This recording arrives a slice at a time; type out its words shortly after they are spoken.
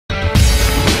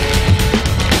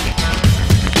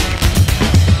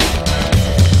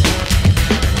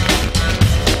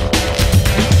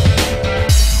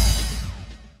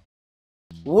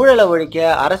ஊழலை ஒழிக்க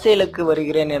அரசியலுக்கு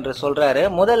வருகிறேன் என்று சொல்றாரு.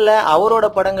 முதல்ல அவரோட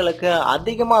படங்களுக்கு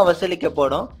அதிகமா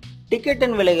வசூலிக்கப்படும்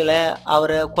டிக்கெட்டின் விலைகளை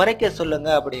அவரை குறைக்க சொல்லுங்க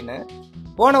அப்படின்னு.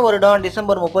 போன வருடம்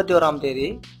டிசம்பர் 31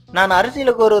 நான்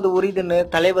அரசியலுக்கு வருவது உறுதின்னு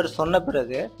தலைவர் சொன்ன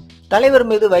பிறகு தலைவர்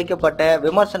மீது வைக்கப்பட்ட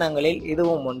விமர்சனங்களில்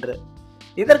இதுவும் ஒன்று.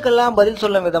 இதற்கெல்லாம் பதில்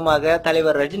சொல்லும் விதமாக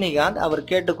தலைவர் ரஜினிகாந்த் அவர்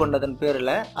கேட்டுக்கொண்டதன்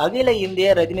பேரில் அகில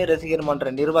இந்திய ரஜினி ரசிகர்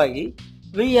மன்ற நிர்வாகி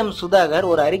VM சுதாகர்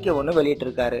ஒரு அறிக்கை ஒன்று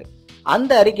வெளியிட்டிருக்காரு.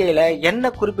 அந்த அறிக்கையில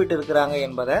என்ன குறிப்பிட்டு இருக்கிறாங்க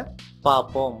என்பதை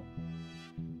பார்ப்போம்.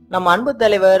 நம்ம அன்பு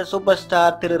தலைவர் சூப்பர்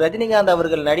ஸ்டார் திரு ரஜினிகாந்த்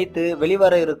அவர்கள் நடித்து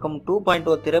வெளிவர இருக்கும்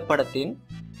 2.0 திரைப்படத்தின்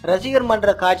ரசிகர் மன்ற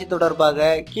காட்சி தொடர்பாக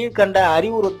கீழ்கண்ட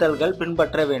அறிவுறுத்தல்கள்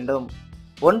பின்பற்ற வேண்டும்.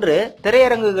 1.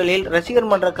 திரையரங்குகளில் ரசிகர்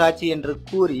மன்ற காட்சி என்று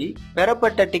கூறி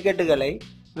பெறப்பட்ட டிக்கெட்டுகளை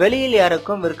வெளியில்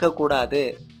யாருக்கும் விற்கக்கூடாது.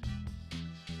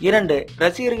 2.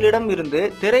 ரசிகர்களிடம் இருந்து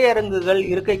திரையரங்குகள்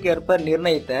இருக்கைக்கேற்ப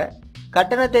நிர்ணயித்த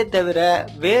கட்டணத்தை தவிர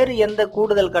வேறு எந்த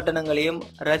கூடுதல் கட்டணங்களையும்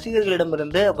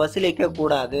ரசிகர்களிடமிருந்து வசூலிக்க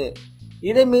கூடாது.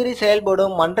 இதை மீறி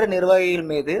செயல்படும் மன்ற நிர்வாகிகள்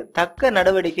மீது தக்க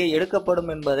நடவடிக்கை எடுக்கப்படும்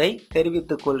என்பதை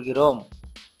தெரிவித்துக் கொள்கிறோம்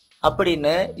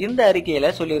அப்படின்னு இந்த அறிக்கையில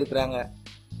சொல்லியிருக்கிறாங்க.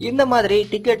 இந்த மாதிரி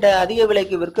டிக்கெட்டை அதிக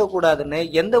விலைக்கு விற்க கூடாதுன்னு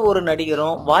எந்த ஒரு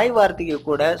நடிகரும் வாய் வார்த்தைக்கு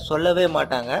கூட சொல்லவே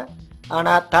மாட்டாங்க.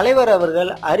 ஆனா தலைவர்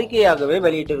அவர்கள் அறிக்கையாகவே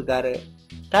வெளியிட்டிருக்காரு.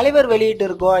 தலைவர்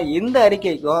வெளியிட்டிருக்கோம் இந்த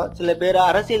அறிக்கைக்கும் சில பேர்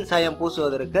அரசியல் சாயம்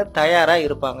பூசுவதற்கு தயாரா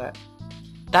இருப்பாங்க.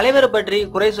 தலைவரை பற்றி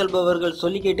குறை சொல்பவர்கள்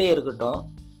சொல்லிக்கிட்டே இருக்கட்டும்.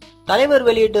 தலைவர்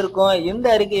வெளியிட்டிருக்கோம் இந்த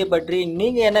அறிக்கையை பற்றி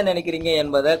நீங்க என்ன நினைக்கிறீங்க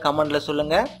என்பதை கமெண்ட்ல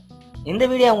சொல்லுங்க. இந்த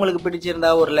வீடியோ உங்களுக்கு பிடிச்சிருந்தா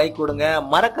ஒரு லைக் கொடுங்க.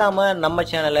 மறக்காம நம்ம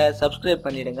சேனலை சப்ஸ்கிரைப்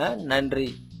பண்ணிடுங்க. நன்றி.